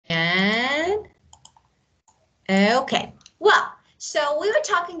And okay, well, so we were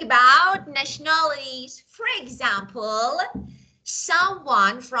talking about nationalities. For example,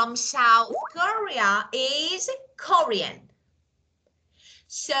 someone from South Korea is Korean.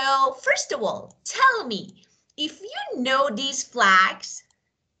 So first of all, tell me if you know these flags.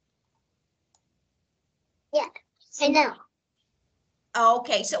 Yeah, I know.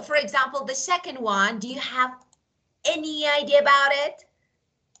 Okay, so for example, the second one, do you have any idea about it?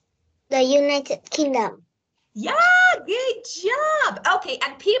 The United Kingdom. Yeah, good job. Okay,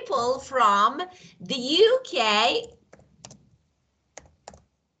 and people from the UK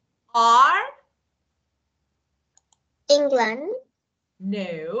are? England.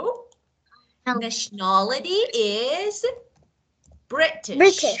 No. No. Nationality is British.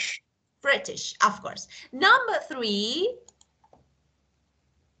 British. British, of course. Number 3.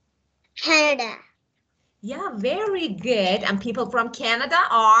 Canada. Yeah, very good. And people from Canada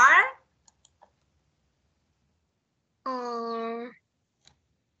are?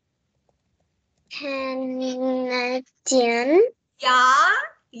 Canadian.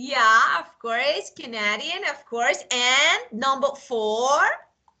 Yeah, of course. Canadian, of course. And number 4?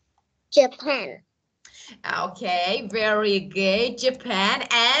 Japan. Okay, very good. Japan.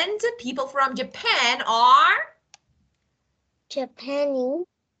 And people from Japan are? Japanese.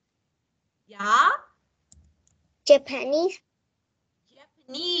 Yeah. Japanese.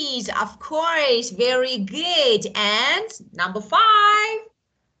 Japanese, of course. Very good. And number 5?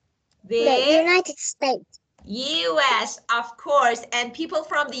 The United States. US, of course. And people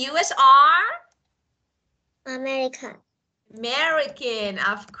from the US are? America. American,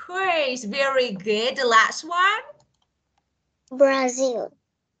 of course. Very good. The last one? Brazil.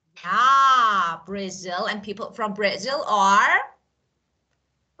 Yeah, Brazil. And people from Brazil are?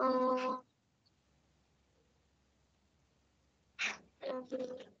 I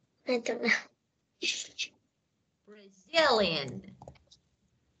don't know. Brazilian.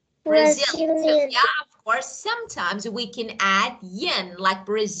 Brazilian. So, yeah, of course, sometimes we can add yen, like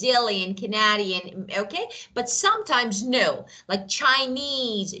Brazilian, Canadian, okay? But sometimes no, like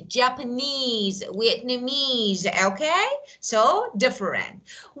Chinese, Japanese, Vietnamese, okay? So different.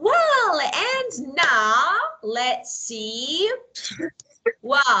 Well, and now let's see.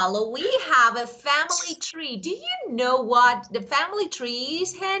 Well, we have a family tree. Do you know what the family tree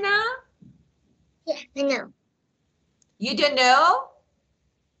is, Hannah? Yeah, I know. You don't know?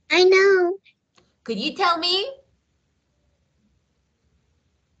 I know. Could you tell me?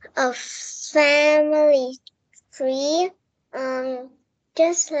 A family tree,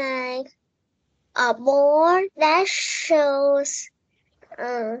 just like a board that shows,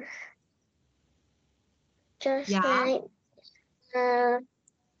 just like,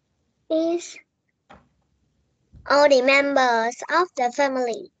 is all the members of the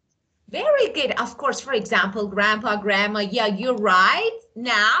family. Very good. Of course, for example, grandpa, grandma. Yeah, you're right.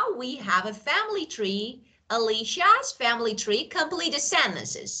 Now we have a family tree. Alicia's family tree, complete the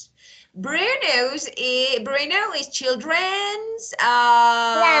sentences. Bruno is children's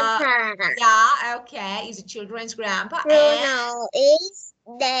Grandpa. yeah, okay, is a children's grandpa. Bruno is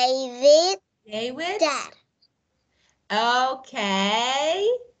David. David. Dad. Okay.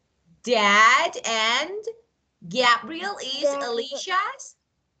 Dad and Gabriel is Gabriel. Alicia's.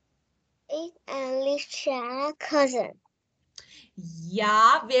 Is Alicia cousin.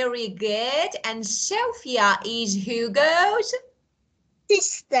 Yeah, very good. And Sophia is Hugo's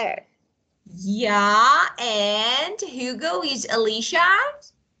Sister. Yeah, and Hugo is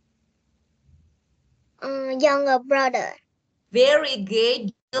Alicia's Younger brother. Very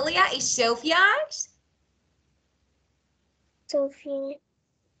good. Julia is Sophia's Sophie.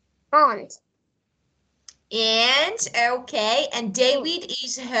 Aunt. And okay, and David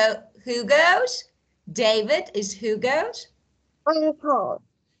is Hugo's. David is Hugo's. Uncle.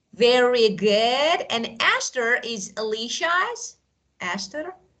 Very good. And Esther is Alicia's.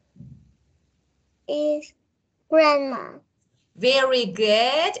 Esther Is grandma. Very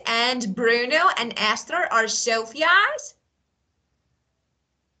good. And Bruno and Esther are Sophia's.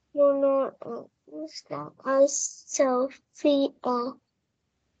 Bruno are Sophie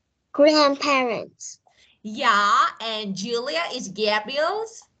grandparents. Yeah, and Julia is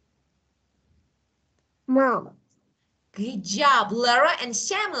Gabriel's Mom. Good job. Laura and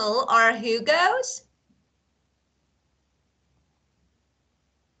Samuel are Hugo's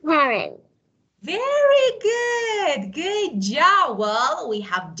Parents. Very good. Good job. Well, we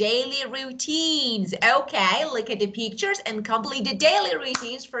have daily routines. Okay, look at the pictures and complete the daily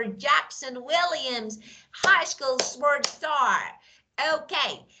routines for Jackson Williams, High School Smart Star.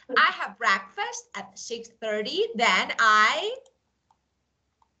 Okay, I have breakfast at 6:30. Then I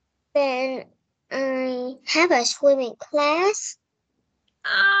Then I have a swimming class.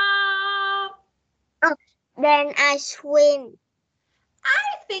 Then I swim.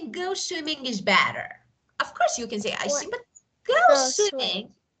 I think go swimming is better. Of course, you can say I swim, but go swimming. Of course, go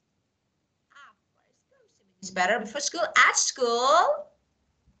swimming is better before school. At school,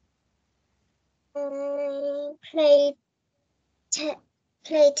 Play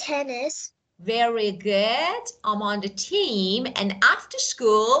tennis. very good. I'm on the team. And after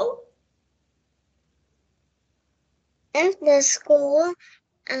school, After school,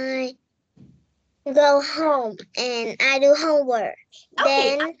 I go home and I do homework.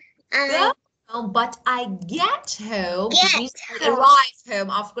 okay, Then I I go home, but I get home. It means I home. arrive home.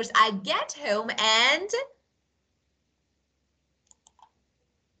 Of course, I get home and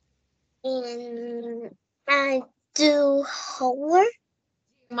I do homework.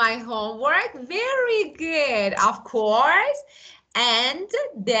 my homework. Very good, of course. And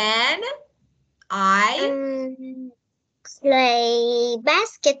then I Play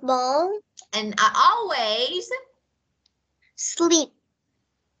basketball. and I always Sleep.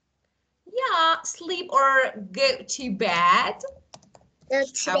 yeah, sleep or go to bed.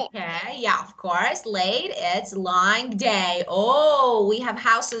 Today. Okay, yeah, of course. Late, it's long day. Oh, we have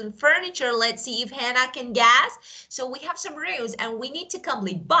house and furniture. Let's see if Hannah can guess. So we have some rooms and we need to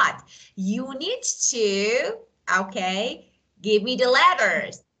complete, but you need to, okay, give me the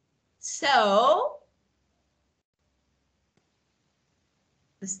letters. So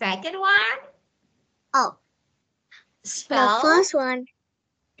the second one. Oh, Spell. the first one.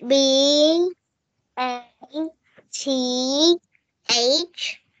 B A T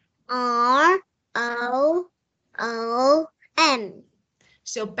H R O O M.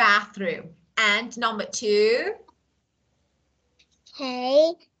 So bathroom. And number 2.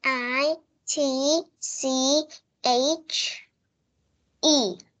 K I T C H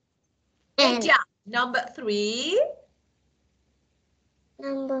E. Good job. Number 3.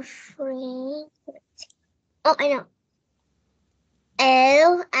 Number 3. Oh, I know.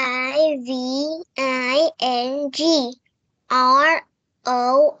 LIVING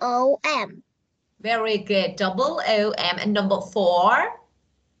ROOM. Very good. Double O-M. And number 4.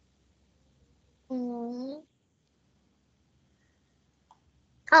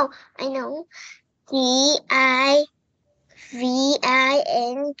 Oh, I know.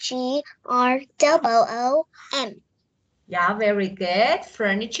 DIVINGROOM. Yeah, very good.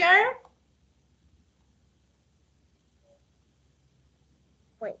 Furniture.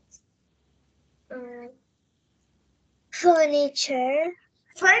 Wait. Furniture.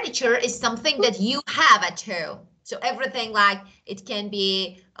 Furniture is something that you have at home. So everything like it can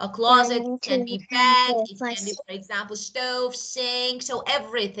be a closet, it can be bed, it can be, for example, stove, sink. So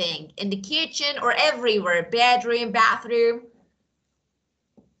everything in the kitchen or everywhere, bedroom, bathroom.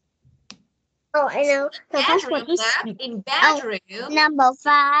 Oh, I know. The first one is in bedroom. Number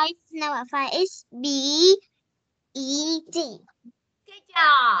 5. Number 5 is BED. Good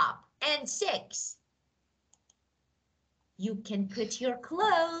job. And 6. You can put your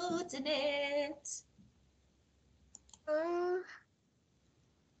clothes in it.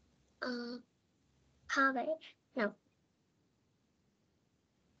 Cover. No.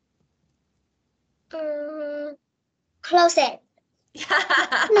 Closet.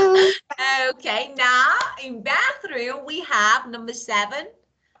 No. Okay, now in bathroom we have number 7.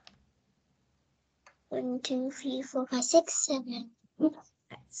 1, 2, 3, 4, 5, 6, 7.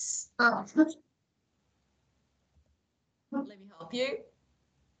 That's, Oh. let me help you.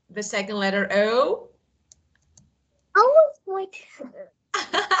 The second letter O. Oh, wait.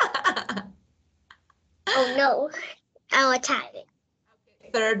 Oh no. I'll type it.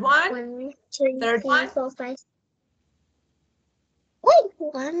 Third one. 1, 2, Third 3, one. 4, 5. Wait.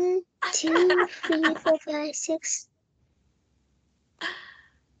 1, 2, 3, 4, 5, 6.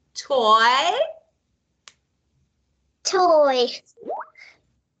 Toy. Toy.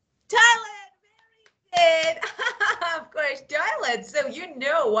 Toilet. Very good. Of course, toilet. So you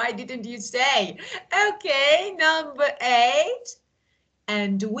know, why didn't you say? Okay, number 8.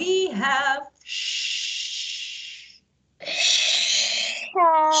 And we have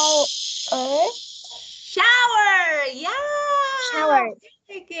Shower. Shower. Yeah. Shower.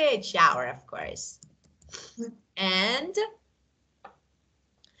 Very good. Shower, of course. And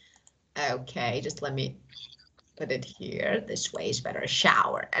okay, just let me put it here. This way is better.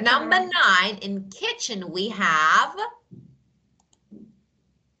 Shower. And number 9, in kitchen we have.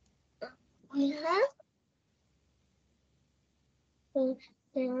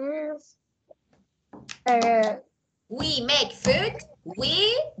 We make food.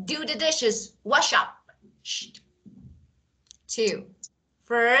 We do the dishes. Wash up. 2.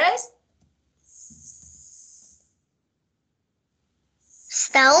 First,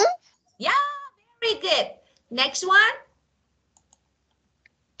 Stone yeah, very good. Next one.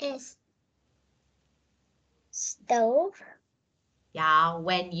 is stove. Yeah,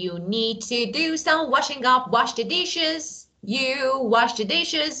 when you need to do some washing up, wash the dishes. You wash the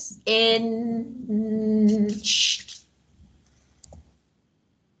dishes in.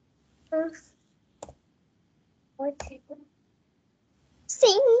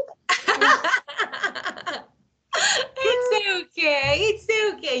 Sing. It's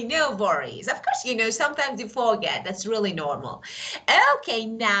okay, no worries. Of course, sometimes you forget. That's really normal. Okay,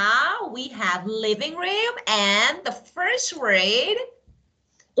 now we have living room and the first word.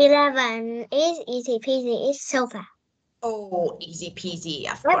 11 is easy peasy. Is sofa. Oh, easy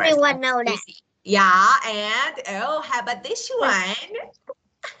peasy, of course. Everyone know that. Easy. Yeah, and how about this one?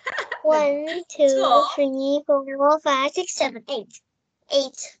 1, 2, 12. 3, 4, 5, 6, 7, 8.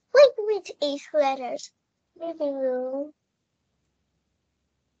 8. Wait, 8 letters. Living room.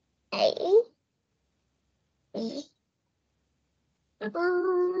 A. E.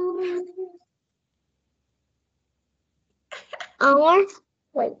 Arm.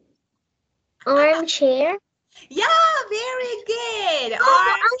 Wait. Armchair. Yeah, very good.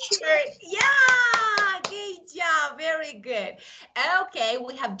 Oh, Armchair. Yeah, good job. Very good. Okay,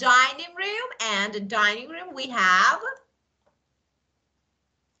 we have dining room, and the dining room we have.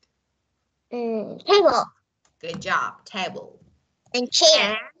 Table. Good job, table. And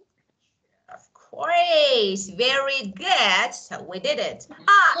chair. And of course, very good. So we did it.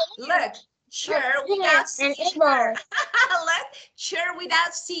 Ah, look, chair without C is her. Look, chair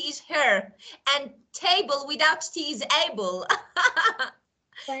without C is her, and table without T is able.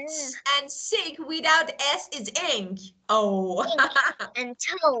 And sick without S is ink. Oh. And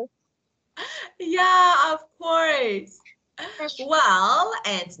toe. Yeah, of course. Well,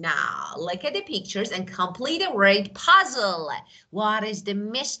 and now look at the pictures and complete a word puzzle. What is the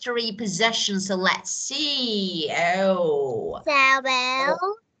mystery possession? So let's see. Oh. Isabel.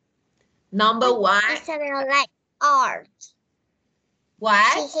 Number one. Isabel like art.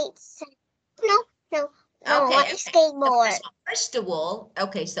 What? She hates. No. Okay. Skateboard. First of all,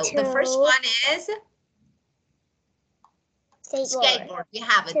 okay, so Two. the first one is Skateboard. We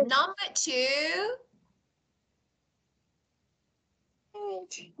have it. Number two.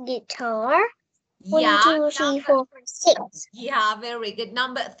 Guitar. Yeah. 1, 2, 3, 4, 5, 6. Yeah, very good.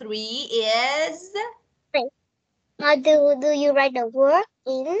 Number three is. Do you write the word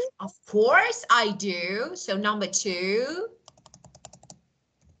in? Of course I do. So number two.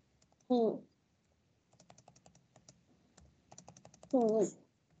 Yeah.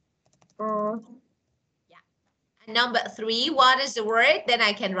 And number three, what is the word? Then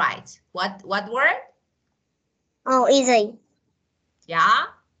I can write. What word? Oh, easy. Yeah.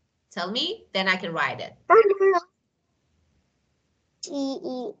 Tell me, then I can write it.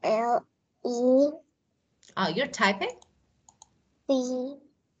 Tele. Oh, you're typing?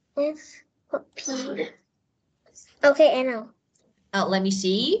 BF P. Okay, I know. Let me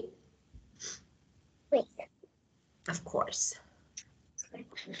see. Wait. Of course.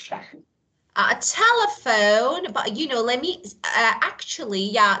 A telephone, but let me actually,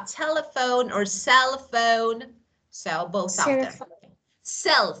 yeah, telephone or cell phone. So both of them.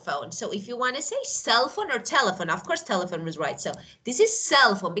 Cell phone. So if you want to say cell phone or telephone, of course telephone was right. So this is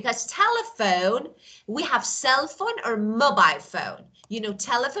cell phone because telephone, we have cell phone or mobile phone.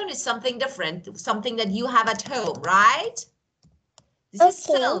 Telephone is something different, something that you have at home, right? This is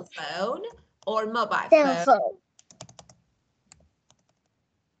cell phone or mobile phone.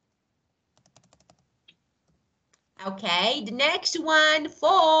 Okay, the next one,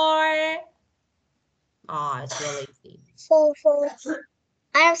 4. Oh, it's really easy. 4.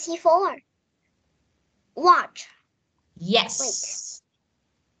 I see 4. Watch. Yes.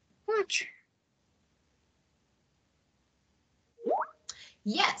 Wait. Watch.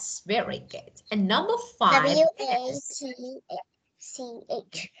 Yes, very good. And number 5. WATCH.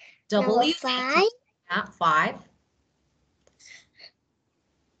 Number 5. Yeah, 5.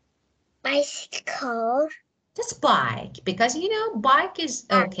 Bicycle. That's bike, because bike is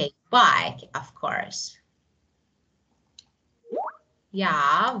okay. Bike, of course.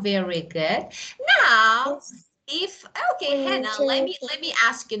 Yeah, very good. Now, Hannah, let me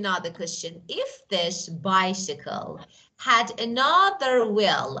ask you another question. If this bicycle had another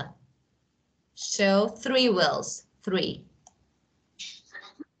wheel, so 3 wheels, 3.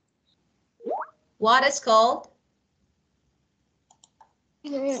 What is called?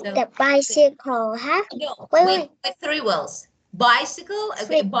 The bicycle have with 3 wheels. Bicycle,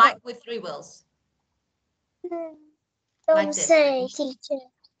 okay, bike with 3 wheels. Don't say, teacher.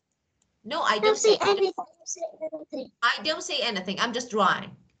 No, I Don't don't say say anything. Don't say anything. I don't say anything. I'm just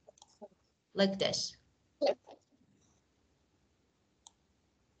drawing. Like this.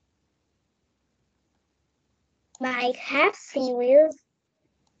 Bike have 3 wheels.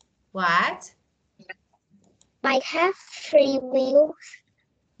 What? Bike have 3 wheels.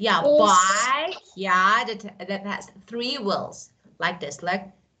 Yeah, bike. Yeah, that has 3 wheels. Like this.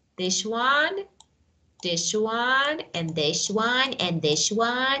 Like this one, and this one, and this one,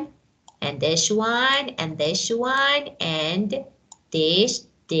 and this one, and this one, and this,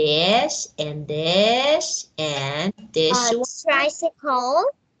 and this, and this one. Tricycle.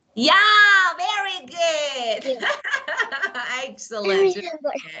 Yeah, very good. Yeah. Excellent.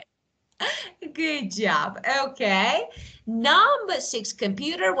 Good job. Okay. Number 6,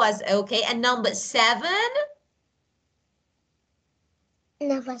 computer was okay. And number 7?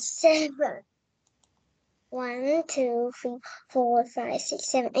 Number 7. 1, 2, 3, 4, 5,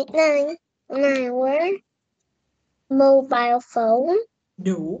 6, 7, 8, 9. 9 were mobile phone.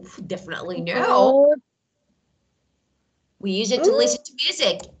 No, definitely no. Oh. We use it to listen to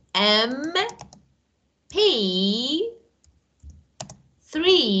music.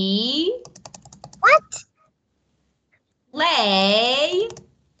 MP3. What? Play.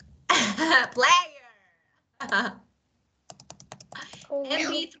 Player.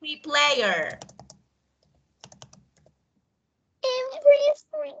 MP3 player.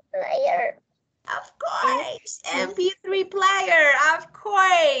 MP3 player. Of course, MP3 player, of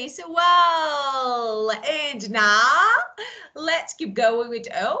course. Well, and now let's keep going with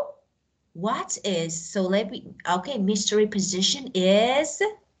what is, so let me, okay, mystery position is,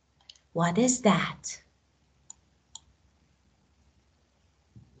 what is that?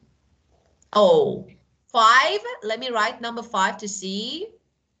 Oh, 5, let me write number 5 to see.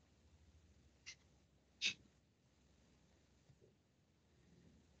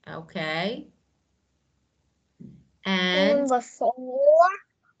 Okay. And number 4.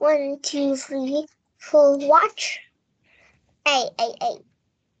 1, 2, 3, 4. Watch. A.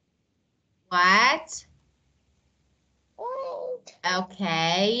 what? Wait.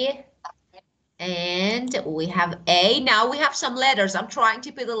 Okay. And we have A. Now we have some letters. I'm trying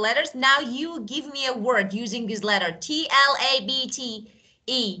to put the letters. Now you give me a word using this letter. T-L-A-B-T-E.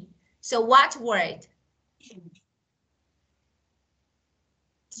 So what word?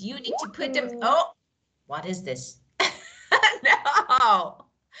 You need to put them. Oh, what is this? No.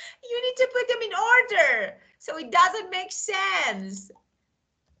 You need to put them in order. So it doesn't make sense.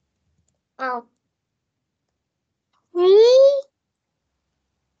 Oh. 3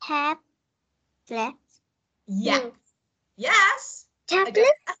 tablets. Yeah. Yes.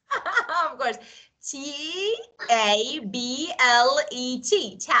 Tablet? Of course. T-A-B-L-E-T.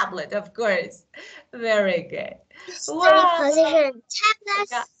 Tablet, of course. Very good. Wow. Position.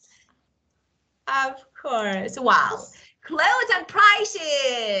 Tablets. Yeah. Of course. Wow. Clothes and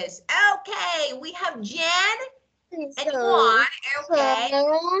prices. Okay. We have Jen and Juan. Okay.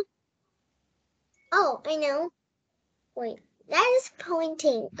 Oh, I know. Wait. That is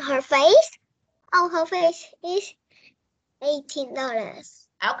pointing. Her face? Oh, her face is $18.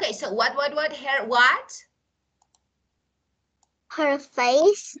 Okay. So what? Hair? What? Her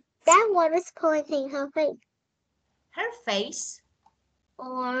face? That one is pointing her face. Her face?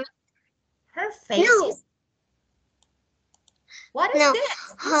 Or Her face no. is... What is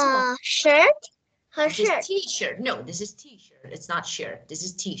this? Her shirt? Her this shirt. Is t-shirt. No, this is t-shirt. It's not shirt. This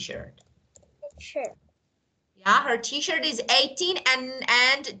is t-shirt. Shirt. Yeah, her t-shirt is $18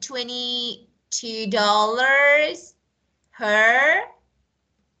 and $22. Her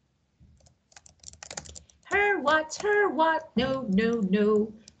what? Her what? No.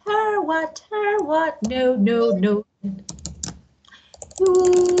 Her what? No.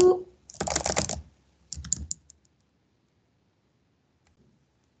 Ooh.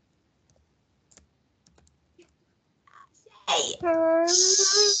 Hey. Her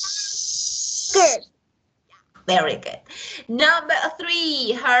skirt. Very good. Number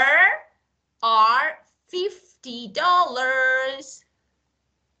 3, her are $50.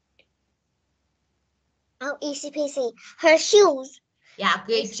 Oh, easy peasy. Her shoes. Yeah,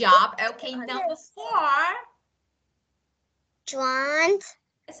 good job. Okay, number 4. Juan.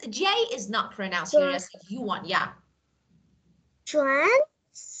 J is not pronounced here as you want. Yeah.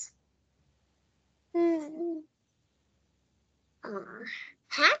 Juan's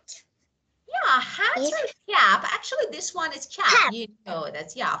hat. Yeah, hat or cap. Actually, this one is cap. You know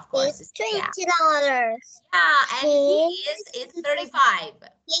that's, yeah, of course. It's $20. Yeah, and his is 35.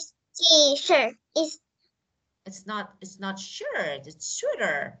 His t-shirt is... It's not shirt. It's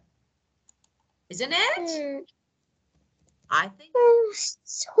sweater. Isn't it? I think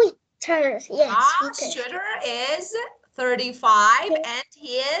Sweater. Yes, sweater. sweater is 35 and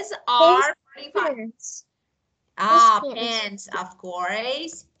his are 45. Pants. Pants, of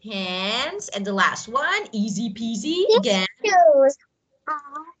course. Pants. And the last one, easy peasy again. Shoes.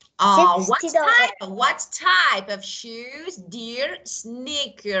 What type of shoes, dear?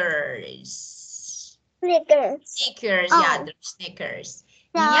 Sneakers. Sneakers, yeah, they're sneakers.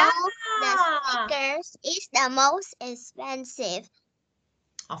 So Yeah. the sneakers is the most expensive.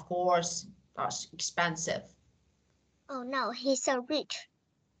 Of course, that's expensive. Oh no, he's so rich.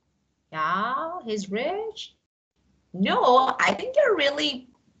 Yeah, he's rich. No, I think you're really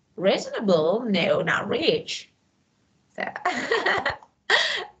reasonable. No, not rich. So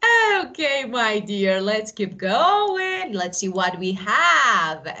okay, my dear, let's keep going. Let's see what we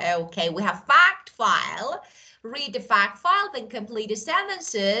have. Okay, we have fact file. Read the fact file, then complete the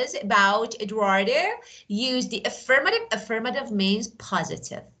sentences about Eduardo. Use the affirmative. Affirmative means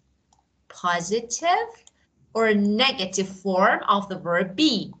positive. Positive or negative form of the verb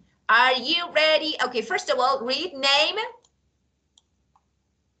be. Are you ready? Okay, first of all, read name.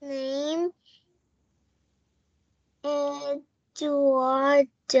 Name Eduardo.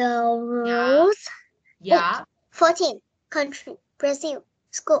 Yeah. 14. Country, Brazil.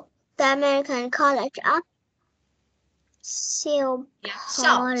 School, the American College of Sao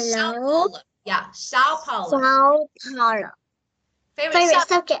Paulo. Yeah, Sao Paulo. Sao Paulo. Favorite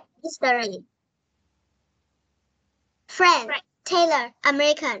subject, history. Friend, Taylor,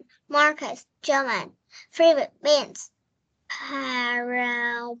 American. Marcus, German. Favorite bands,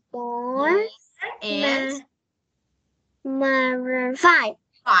 Paramore and Maroon 5.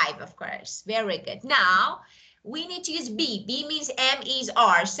 5, of course. Very good. Now, we need to use be. Be means M is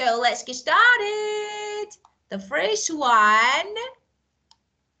R. So let's get started. The first one.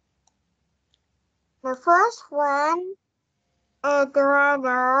 The first one,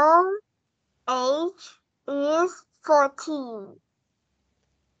 Eduardo, age is 14.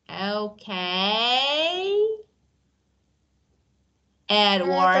 Okay.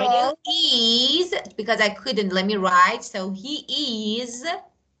 Eduardo is, because I couldn't, let me write. So he is.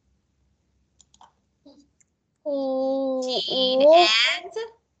 And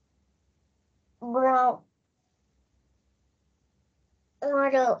Bro.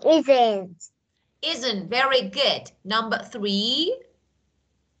 Eduardo isn't. Isn't. Very good. Number 3.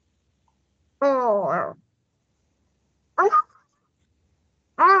 Aren't.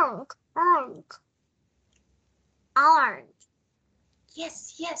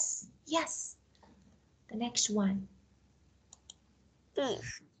 Yes, yes, yes. The next one.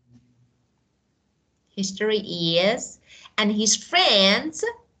 History is. And his friends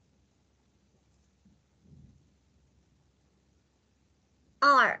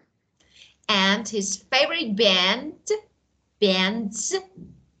Are. And his favorite bands.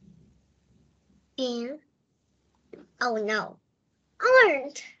 Oh no.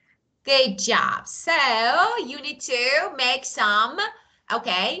 Aren't. Good job. So you need to make some,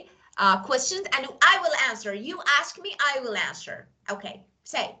 okay, questions and I will answer. You ask me, I will answer. Okay,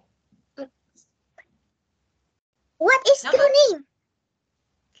 say. What is your name?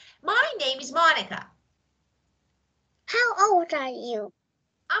 My name is Monica. How old are you?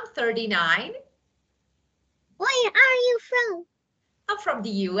 I'm 39. Where are you from? I'm from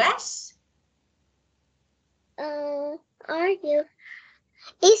the US. Are you?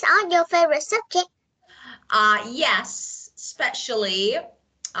 Is art your favorite subject? Yes, especially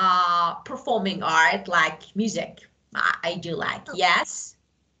performing art like music. I do like, yes.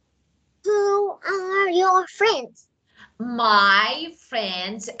 Who are your friends? My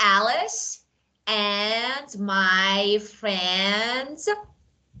friends Alice and my friends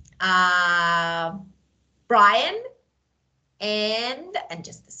Brian and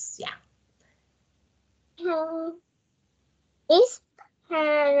just this, yeah. Is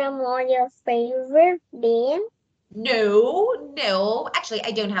Paramore your favorite band? No. Actually,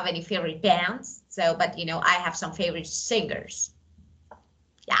 I don't have any favorite bands. So, but you know, I have some favorite singers.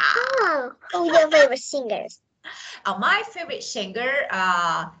 Yeah. Oh, who are your favorite singers? My favorite singer,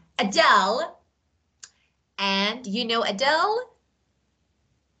 Adele. And you know Adele?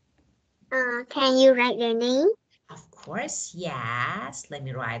 Can you write your name? Of course, yes. Let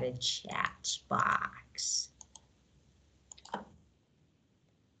me write a chat box.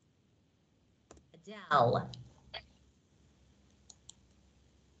 Adele.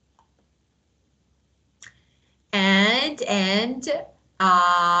 And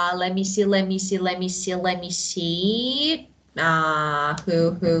let me see. Who?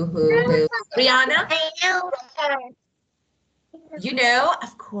 Rihanna? I know her. You know,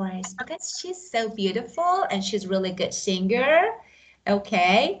 of course, because she's so beautiful and she's really good singer.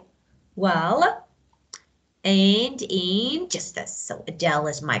 Okay, well, and in just this, so Adele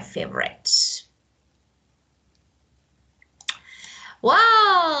is my favorite.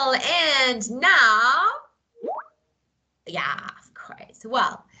 Wow, and now, yeah, of course.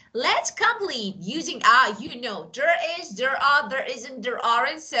 Well, let's complete using you know, there is, there are, there isn't, there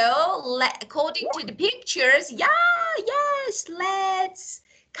aren't. So according to the pictures, yeah, yes, let's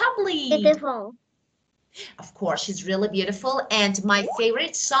complete. Beautiful. Of course, she's really beautiful. And my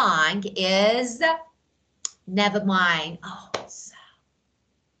favorite song is Never Mind. Oh,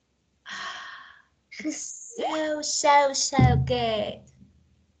 so good.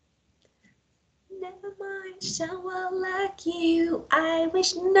 Never mind someone like you. I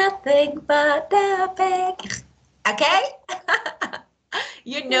wish nothing but the best. Okay?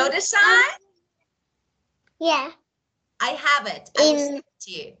 You know the song? Yeah. I have it. I will send it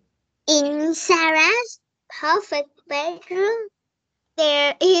to you. In Sarah's perfect bedroom,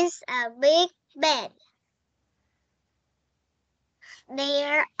 there is a big bed.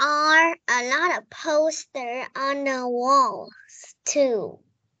 There are a lot of posters on the walls, too.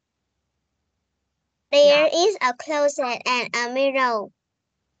 There is a closet and a mirror,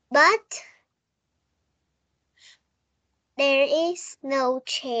 but there is no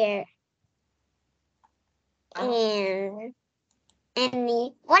chair. And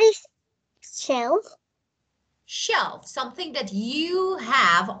what is shelf? Shelf, something that you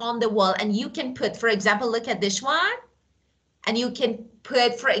have on the wall and you can put, for example, look at this one. And you can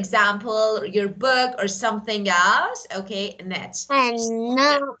put, for example, your book or something else. Okay, and that's And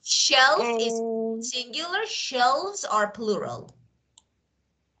no. Shelf is singular, shelves are plural.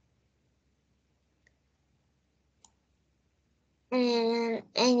 And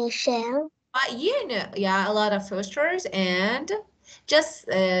any shelf? You know, yeah, a lot of posters and just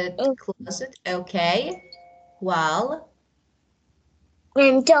close it. Okay, well.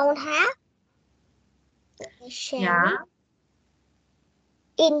 And don't have shelf. Yeah.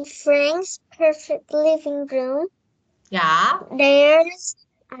 In Frank's perfect living room, Yeah. there's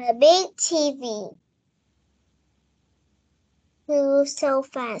a big TV. Two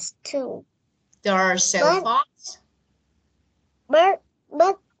sofas too. There are sofas. But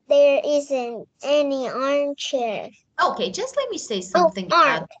there isn't any armchairs. Okay, just let me say something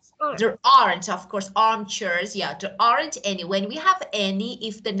about there aren't, of course, armchairs. Yeah, there aren't any. When we have any,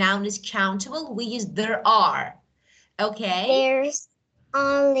 if the noun is countable, we use there are. Okay. There's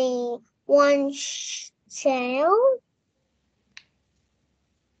only one shelf.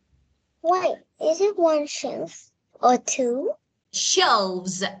 Wait, is it one shelf or two?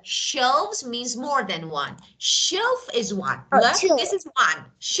 Shelves. Shelves means more than one. Shelf is one. Oh, Look, two. this is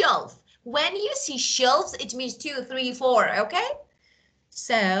one. Shelf. When you see shelves, it means 2, 3, 4. Okay.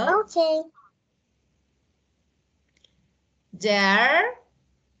 So. Okay. There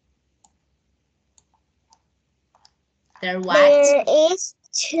what? There is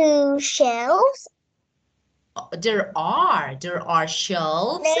two shelves. There are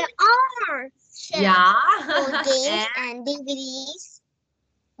shelves. There are shelves. Yeah. For games and DVDs.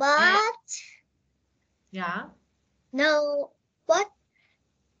 But yeah. No, but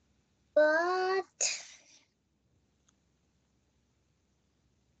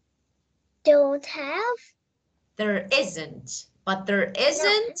don't have. There isn't, but there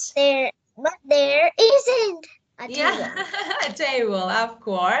isn't. There isn't a table. Yeah, a table, of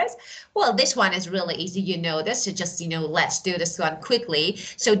course. Well, this one is really easy, you know this. So just, you know, let's do this one quickly.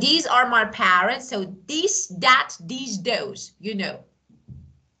 So these are my parents. So these, that, these, those, you know.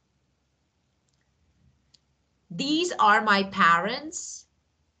 These are my parents.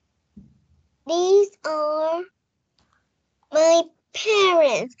 These are my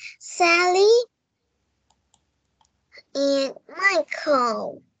parents, Sally and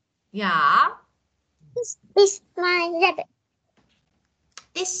Michael. Yeah. This is my rabbit.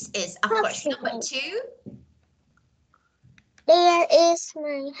 This is, of course, number 2. There is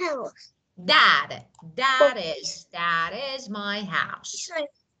my house. That is my house.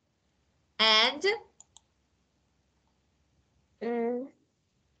 And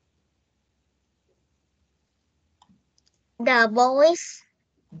the boys.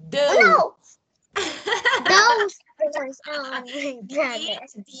 those. No. Those boys. Oh my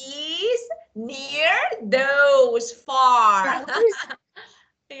goodness. These near, those far.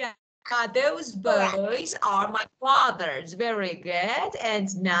 Yeah, those boys are my fathers. Very good.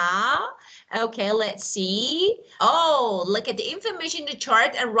 And now, okay, let's see. Oh, look at the information in the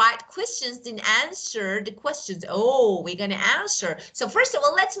chart and write questions, then answer the questions. Oh, we're going to answer. So first of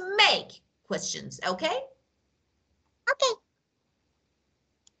all, let's make questions, okay? Okay.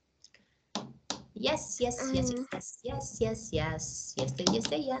 Yes, yes, yes, yes, yes, yes, yes, yes. Yesterday,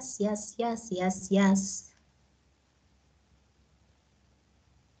 yesterday, yes, yes, yes, yes, yes.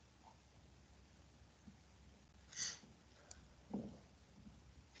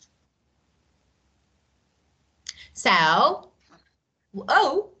 So,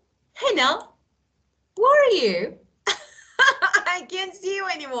 oh, Hannah, where are you? I can't see you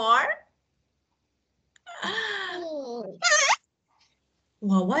anymore.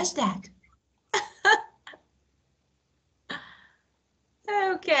 What was that?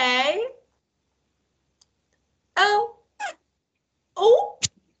 Okay. Oh, oh,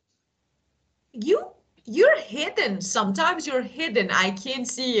 you're hidden. Sometimes you're hidden. I can't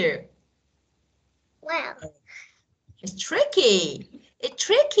see you. Wow. It's tricky. It's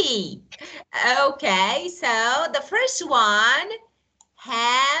tricky. Okay, so the first one,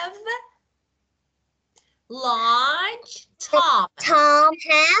 have lunch, Tom. Tom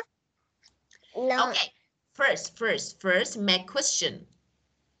have lunch. Okay, first, make question.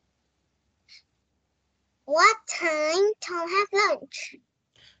 What time Tom have lunch?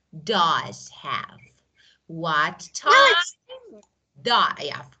 Does have. What No, time? it's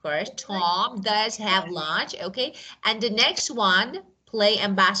Yeah, of course. Tom does have lunch. Okay, and the next one, play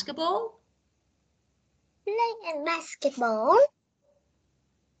and basketball. play and basketball.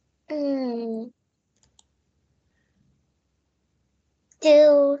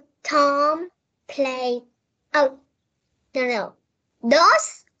 Do Tom play? Oh, no.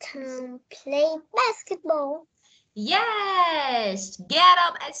 Does Tom play basketball? Yes, get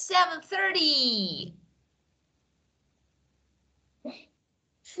up at 7:30.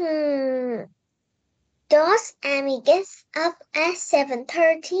 Does Amy get up at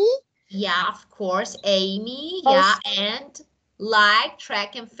 7:30? Yeah, of course, Amy. Yeah, and like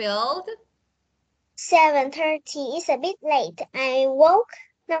track and field. 7:30 is a bit late. I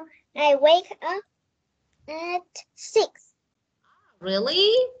wake up at 6.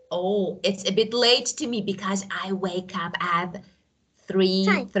 Really? Oh, it's a bit late to me because I wake up at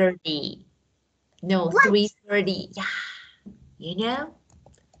 3:30. No, What? 3:30. Yeah,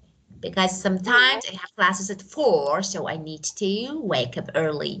 because sometimes I have classes at 4, so I need to wake up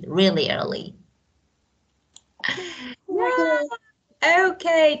early, really early. Yeah.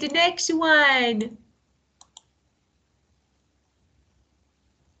 Okay, the next one.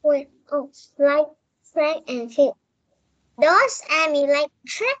 Like track and field. Does Amy like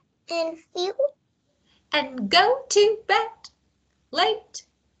track and field? And go to bed late.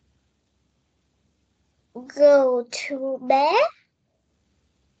 Go to bed?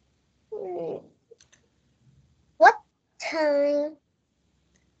 What time?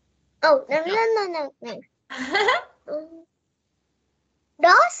 Oh, no.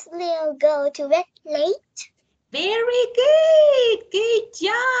 Does Leo go to bed late? Very good. Good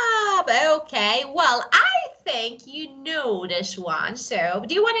job. Okay. Well, I think you know this one. So,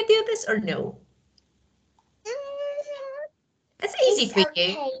 do you want to do this or no? It's easy It's for you.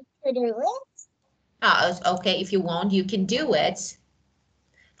 okay to do it. Oh, okay. If you want, you can do it.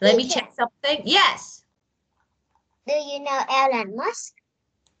 Let me check something. Yes. Do you know Elon Musk?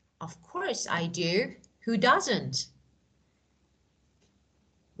 Of course I do. Who doesn't?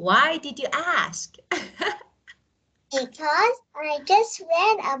 Why did you ask? Because I just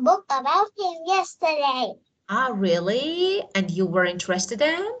read a book about him yesterday. Ah, really? And you were interested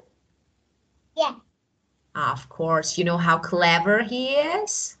in? Yeah. Of course. You know how clever he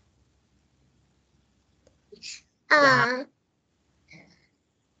is? Yeah.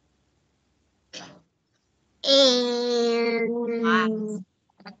 And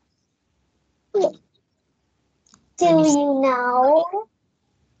do you know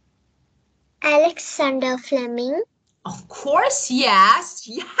Alexander Fleming? Of course, yes.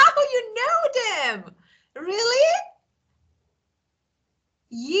 How you know them? Really?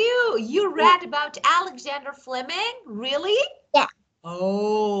 You read about Alexander Fleming? Really? Yeah.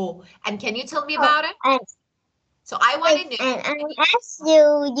 Oh, and can you tell me about it? So I want to know. And I ask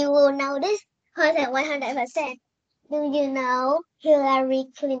you, you will know this 100%. Do you know Hillary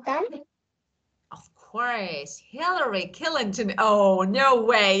Clinton? Of course, Hillary Clinton. Oh, no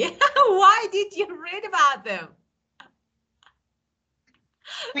way. Why did you read about them?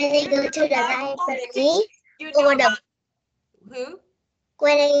 When I go to the library, You know about who?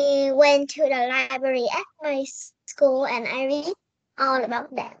 when I went to the library at my school and I read all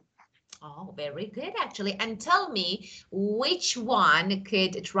about that. Oh, very good, actually. And tell me, which one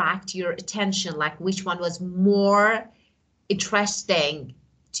could attract your attention? Like, which one was more interesting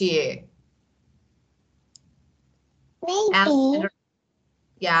to you? Maybe.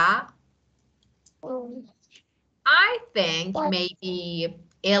 Yeah, Um, I think what? maybe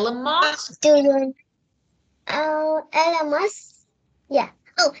Elon Musk? Do you Elon Musk? Yeah.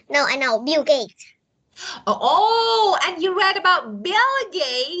 Oh, no, I know. Bill Gates. Oh, and you read about Bill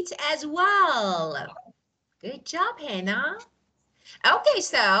Gates as well. Good job, Hannah. Okay,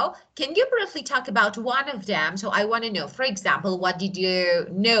 so can you briefly talk about one of them? So I want to know, for example, what did you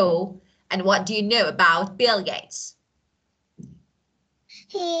know and what do you know about Bill Gates?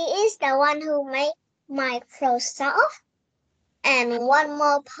 He is the one who made Microsoft. And one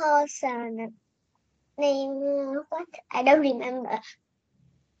more person named what? I don't remember.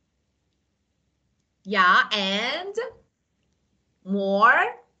 Yeah, and more?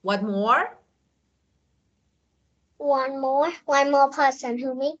 What more? One more person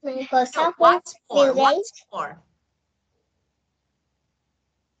who made No, Microsoft was what's Bill more? What's Gates. more?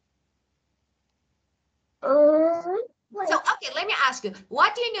 So, Wait. okay, let me ask you,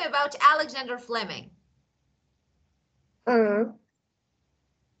 what do you know about Alexander Fleming?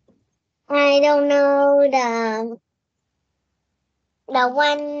 I don't know the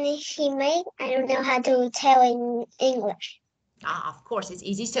one he made. I don't know how to tell in English. Of course, it's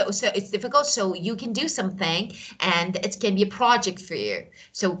easy. So it's difficult. So you can do something and it can be a project for you.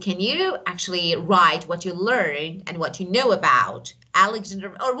 So can you actually write what you learned and what you know about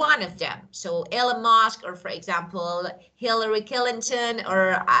Alexander or one of them? So Elon Musk or, for example, Hillary Clinton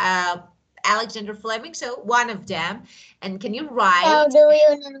or Alexander Fleming. So one of them. And can you So write? do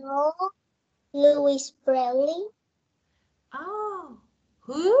you know Louis Braille? Oh,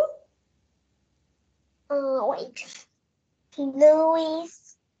 who? Wait.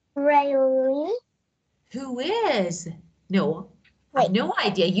 Louis Braille. Who is? No, I have Wait. no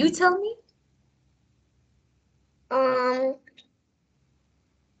idea. You tell me. Um,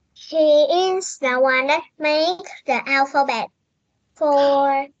 he is the one that made the alphabet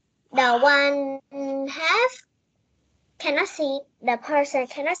for the one half cannot see. The person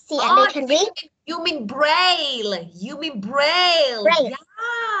cannot see and they Oh, can read. you mean Braille. You mean Braille. Braille.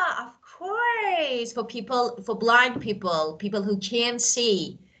 Yeah, of course. For people, for blind people, people who can't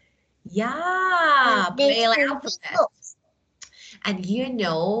see. And Yeah, they Braille can read alphabet. books. And you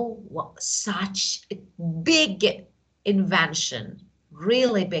know what? Such a big invention,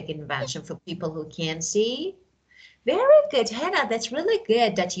 really big invention for people who can't see. Very good, Hannah. That's really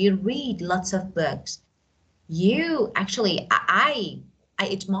good that you read lots of books. You actually, I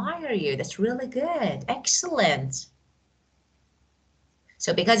admire you. That's really good. Excellent.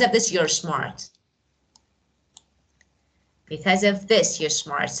 So because of this, you're smart. Because of this, you're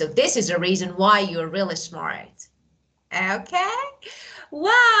smart. So this is a reason why you're really smart. Okay.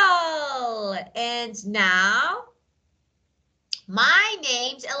 Well, and now my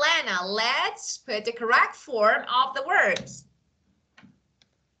name's Elena. Let's put the correct form of the words.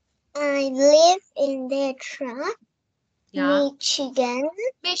 I live in Detroit, Yeah. Michigan.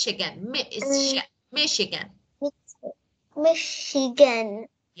 Michigan. Michigan. Michigan.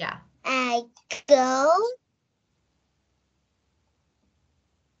 Yeah. I go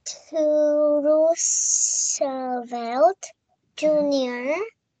to Roosevelt Junior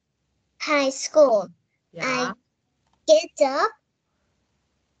High School. Yeah. I get up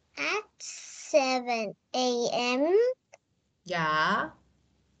at 7 a.m. Yeah.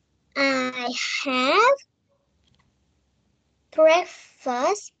 I have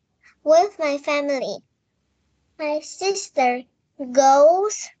breakfast with my family. My sister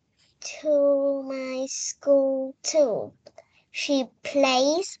goes to my school too. She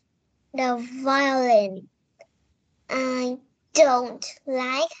plays the violin. I don't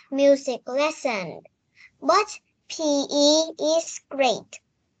like music lesson, but PE is great.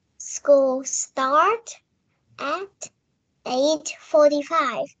 School starts at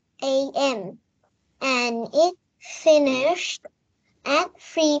 8:45 a.m. and it finished at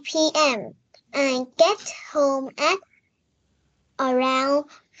 3 p.m. I get home at around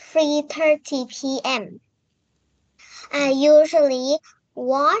 3:30 p.m. I usually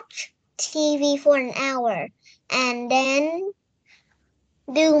watch TV for an hour and then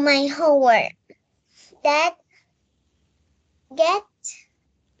do my homework. Dad get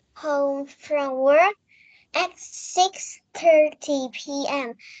home from work at 6:30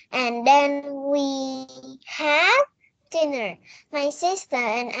 p.m. and then we have dinner. My sister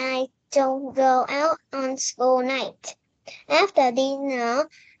and I don't go out on school night. After dinner,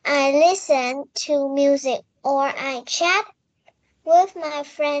 I listen to music or I chat with my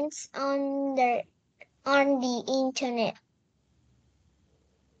friends on the internet.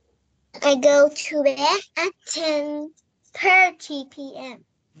 I go to bed at 10:30 p.m.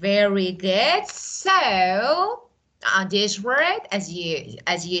 Very good. So This word, as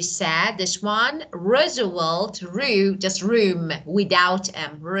you said, this one, Roosevelt, just room without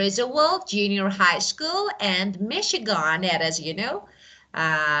M. Roosevelt Junior High School and Michigan, as you know,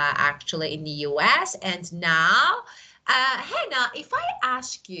 actually in the U.S. And now, Hannah, if I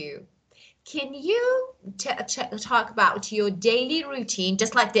ask you, can you talk about your daily routine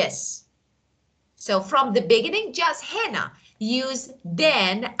just like this? So from the beginning, just Hannah. Use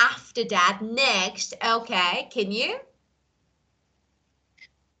then, after that, next. Okay, can you?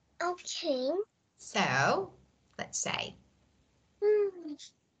 Okay. So, let's say. Hmm.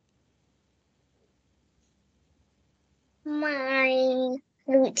 My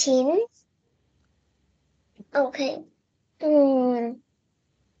routine. Okay. Hmm.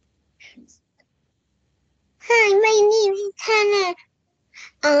 Hi, my name is Hannah.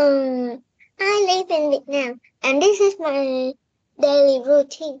 I live in Vietnam, and this is my daily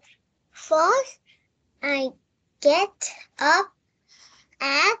routine. First, I get up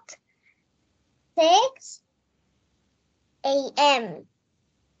at 6 a.m.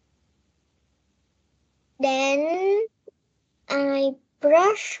 Then I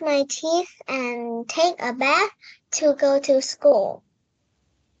brush my teeth and take a bath to go to school.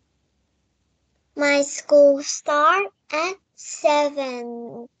 My school starts at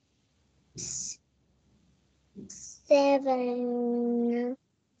 7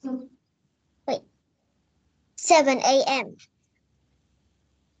 a.m.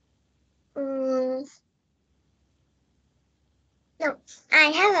 Um, no, I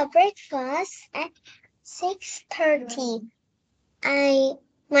have a breakfast at 6:30.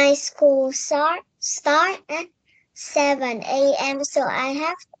 My school start at 7 a.m.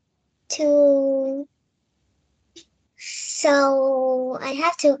 To so I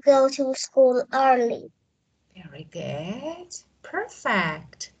have to go to school early. Very good.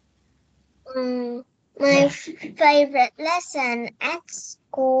 Perfect. My favorite lesson at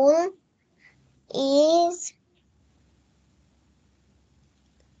school is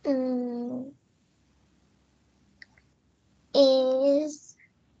is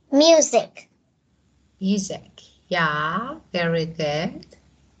music Music. Yeah, very good.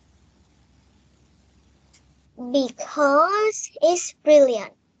 because it's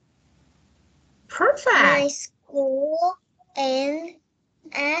brilliant. Perfect. My school ends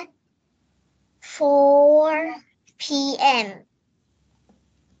at 4 p.m.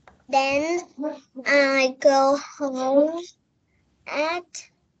 Then I go home at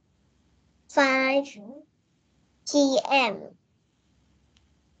 5 p.m.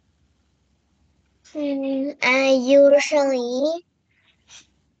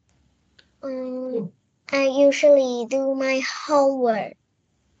 I usually do my homework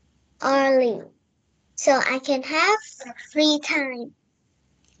early so I can have free time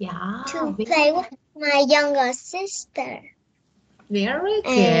Yeah, to play with my younger sister. very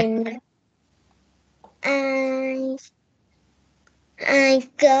good. And I I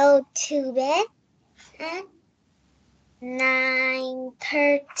go to bed at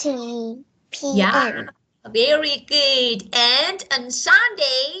 9:30 Yeah, p.m. very good. And on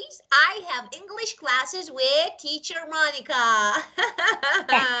Sundays, I have English classes with teacher Monica.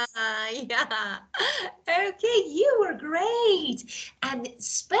 Yes. Yeah. Okay, you were great. And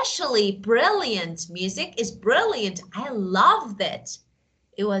especially brilliant. Music is brilliant. I loved it.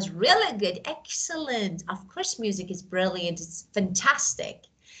 It was really good. Excellent. Of course, music is brilliant. It's fantastic.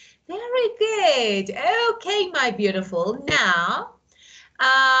 Very good. Okay, my beautiful. Now,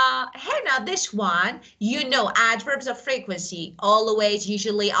 Hannah, this one, you know, adverbs of frequency, always,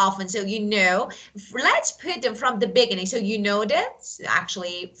 usually, often. So you know, let's put them from the beginning. So you know this,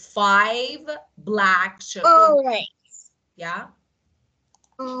 actually, 5 black circles. Always. Yeah.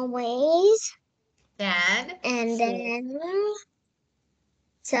 Always. Then. And then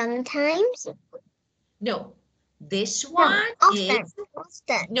sometimes. No, this one Often. is.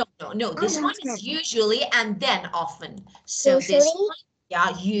 Often. No. This one is usually and then often. So Usually. this one,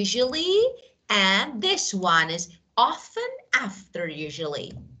 yeah, usually, and this one is often after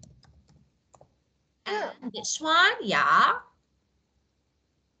usually. And this one, yeah.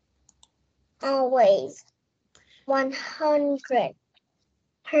 Always. 100%.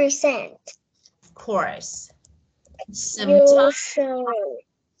 Of course. Sometimes, Usually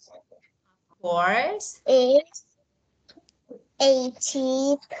of course. is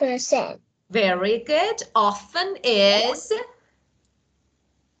 80%. Very good. Often is.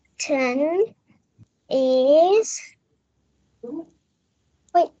 10 is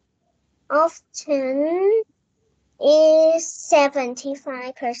often is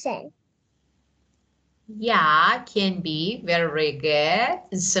 75%. Yeah, can be very good.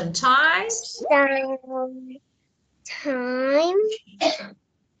 And sometimes. time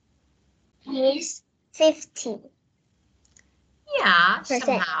is 50%. Yeah,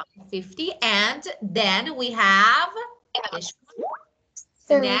 somehow 50. And then we have this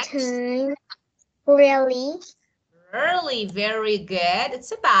one. Next. Sometimes really. Really, very good.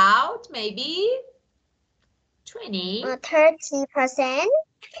 It's about maybe 20. 30%. I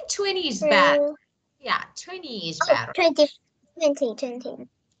think 20 is better. Yeah, 20 is better. 20.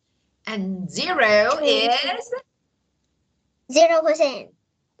 And 0 is? 0%.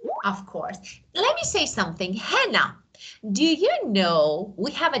 Of course. Let me say something. Hannah, do you know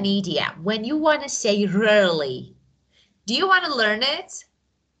we have an idiom when you want to say really? Do you want to learn it?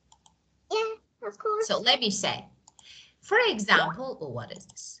 Yeah, of course. So let me say, for example, oh, what is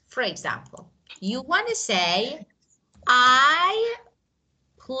this? For example, you want to say, I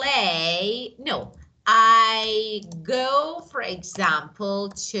go, for example,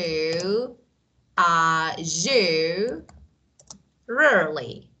 to zoo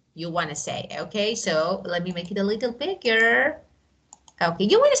rarely. You want to say, okay, so let me make it a little bigger. Okay,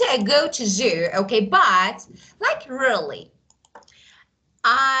 you want to say I go to zoo, okay, but like really.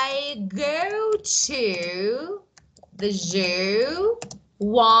 I go to the zoo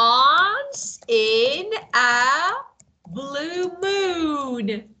once in a blue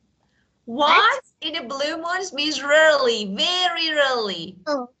moon. Once in a blue moon means rarely, very rarely.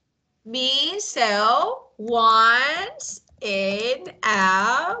 Oh. Means so once in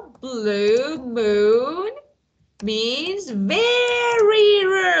a blue moon means very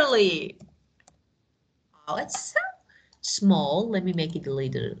rarely. Oh, it's so small. Let me make it a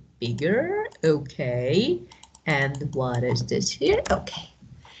little bigger. Okay. And what is this here? Okay.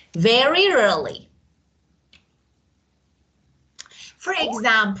 Very rarely. For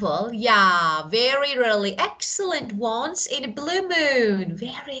example, yeah, very rarely. Excellent. Once in a blue moon.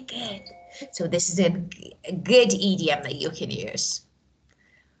 Very good. So this is a good idiom that you can use.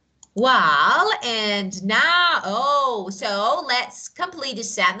 Well, and now, so let's complete the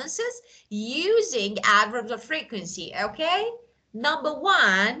sentences using adverbs of frequency, okay? Number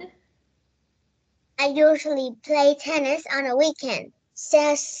 1. I usually play tennis on a weekend.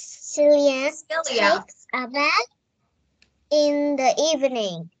 Cecilia takes a bath in the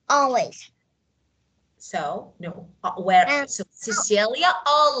evening, always. So, no, so Cecilia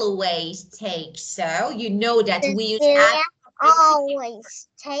always takes, so you know that we use Cecilia always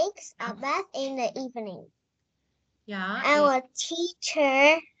takes a bath in the evening. Yeah. Our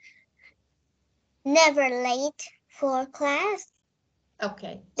teacher never late for class.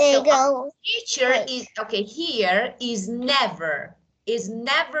 Okay. They so go. Teacher late. is okay. Here is never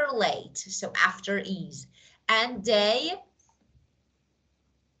late. So after is, and they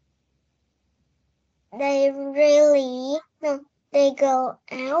really they go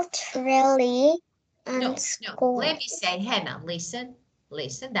out really on school. Let me say, Hannah, listen.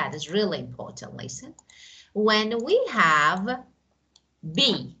 That is really important. Listen. When we have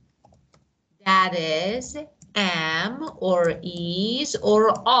be, that is am or is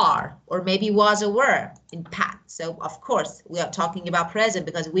or are, or maybe was or were in past. So of course we are talking about present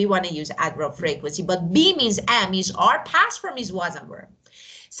because we want to use adverb frequency, but be means am, is are, past form is was and were.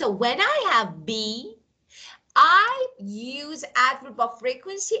 So when I have be, I use adverb of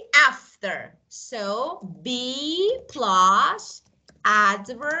frequency after. So be plus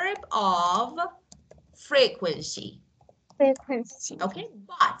adverb of frequency. Okay,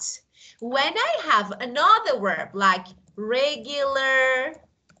 but when I have another verb like regular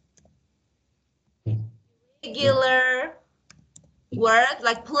word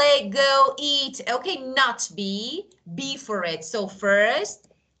like play, go, eat, okay, not be for it. So first,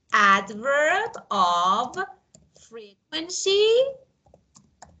 adverb of frequency,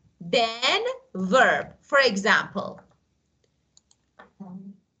 then verb. For example,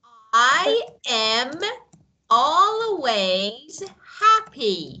 I am always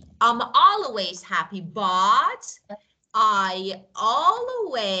happy. I'm always happy, but I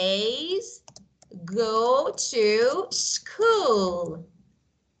always go to school.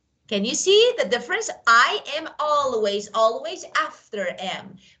 Can you see the difference? I am always after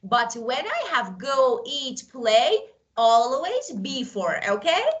am. But when I have go, eat, play, always before,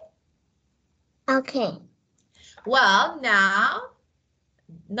 okay? Okay. Well, now,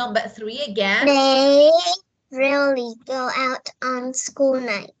 number 3 again. They really go out on school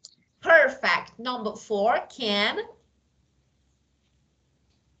night. Perfect. Number 4, can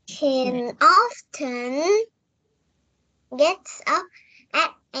often gets up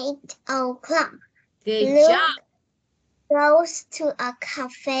at 8 o'clock. Good job. Goes to a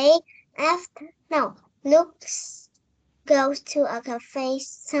cafe looks goes to a cafe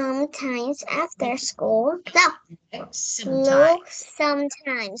sometimes after school. No, Sometimes. Luke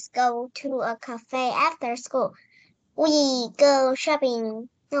sometimes go to a cafe after school. We go shopping.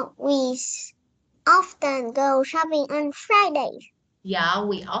 No, often go shopping on Fridays. Yeah,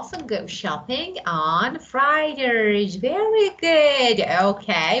 we often go shopping on Fridays. Very good.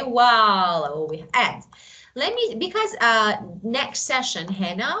 Okay, wow. And let me, because next session,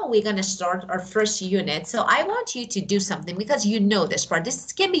 Hannah, we're gonna start our first unit. So I want you to do something because you know this part.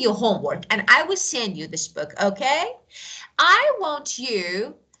 This can be your homework, and I will send you this book, okay? I want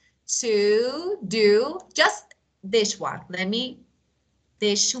you to do just this one.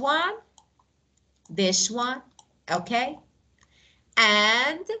 This one, okay?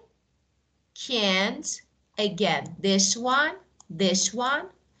 And can't again, this one.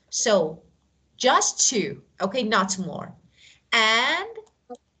 So just two, okay, not more. And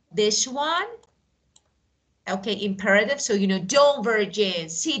this one, okay, imperative. So, don't virgin,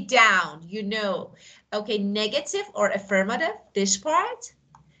 sit down, okay, negative or affirmative, this part.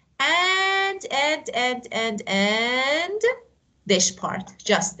 And this part,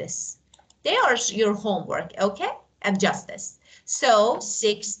 just this. They are your homework, okay? And just this. So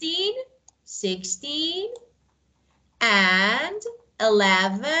 16, and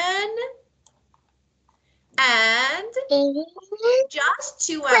 11, and just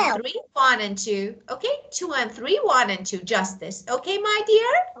 2 and 3, 1 and 2. Okay, 2 and 3, 1 and 2, just this. Okay, my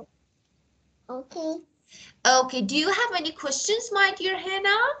dear? Okay. Okay, do you have any questions, my dear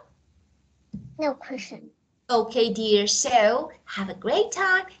Hannah? No question. Okay, dear, so have a great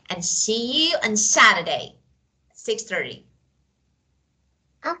time and see you on Saturday at 6:30.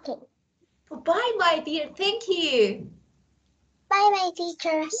 Okay. Bye, my dear. Thank you. Bye bye,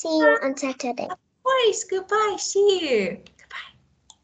 teacher. See you on Saturday. Of course. Goodbye. See you.